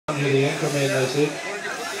the anchor man, they said.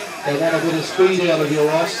 They want a bit of speed out of you,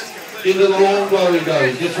 Ross. Into the long bow he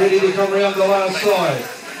goes. Gets ready to come around the last side.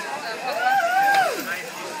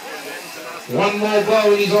 One more bow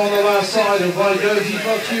and he's on the last side. And by Jove, he's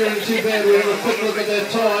not cheering too bad. We'll have a quick look at that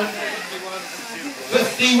time.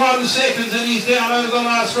 51 seconds and he's down over the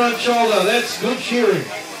last front shoulder. That's good cheering.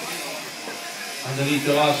 Underneath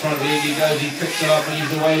the last front leg he goes. He picks it up and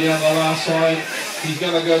he's away down the last side. He's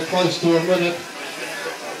going to go close to a minute.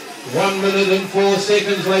 1 minute and 4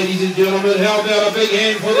 seconds, ladies and gentlemen. How about a big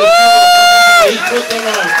hand for the He put them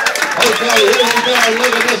on. Okay, here we go.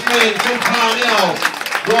 Look at this man from Parnell.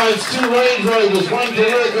 Drives 2 Range Rovers, 1 to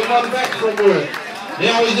work and 1 back from work.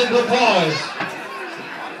 Now he's in the pies.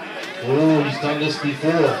 Oh, he's done this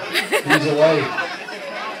before. He's away.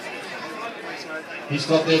 He's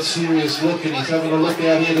got that serious look and he's having a look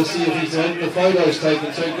out here to see if he's had the photos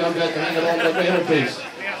taken so he can come back and hang it on the mantelpiece.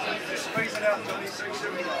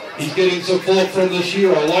 He's getting support from the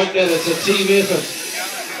shearer. I like that. It's a team effort.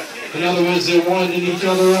 In other words, they're winding each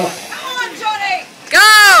other up. Come on, Johnny! Go!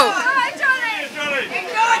 Hi, Johnny!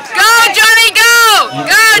 Go, Johnny, go!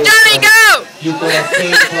 Go, Johnny, go! You've got a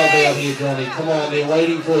fan club out here, Johnny. Come on, they're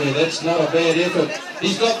waiting for you. That's not a bad effort.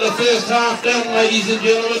 He's got the first half done, ladies and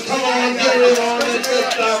gentlemen. Come on, get him on. That's good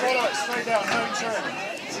stuff.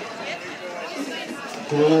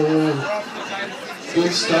 Oh,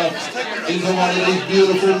 good stuff. Into one of these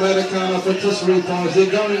beautiful Matakana patisserie pies.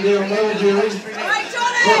 They're going down well, Jerry.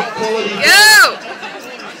 Top quality. Go!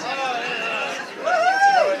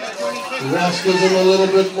 Ross gives him a little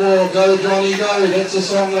bit more. Go, Johnny, go. That's a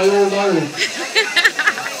song they all know.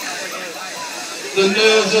 The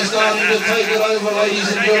nerves are starting to take it over, ladies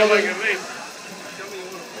and gentlemen.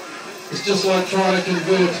 It's just like trying to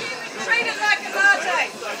convert. Treat it like a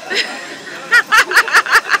latte.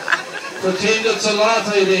 Pretend it's a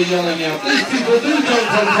latte they're yelling out. These people do come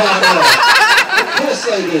from Parnell. Of course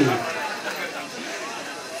they do.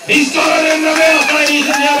 He's got it in the mouth, ladies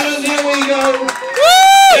and gentlemen. Here we go.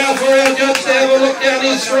 Now for our judge to have a look down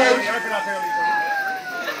his throat.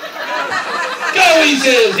 Go, he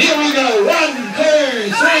says. Here we go. 1,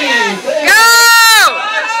 2, 3, 4. Go!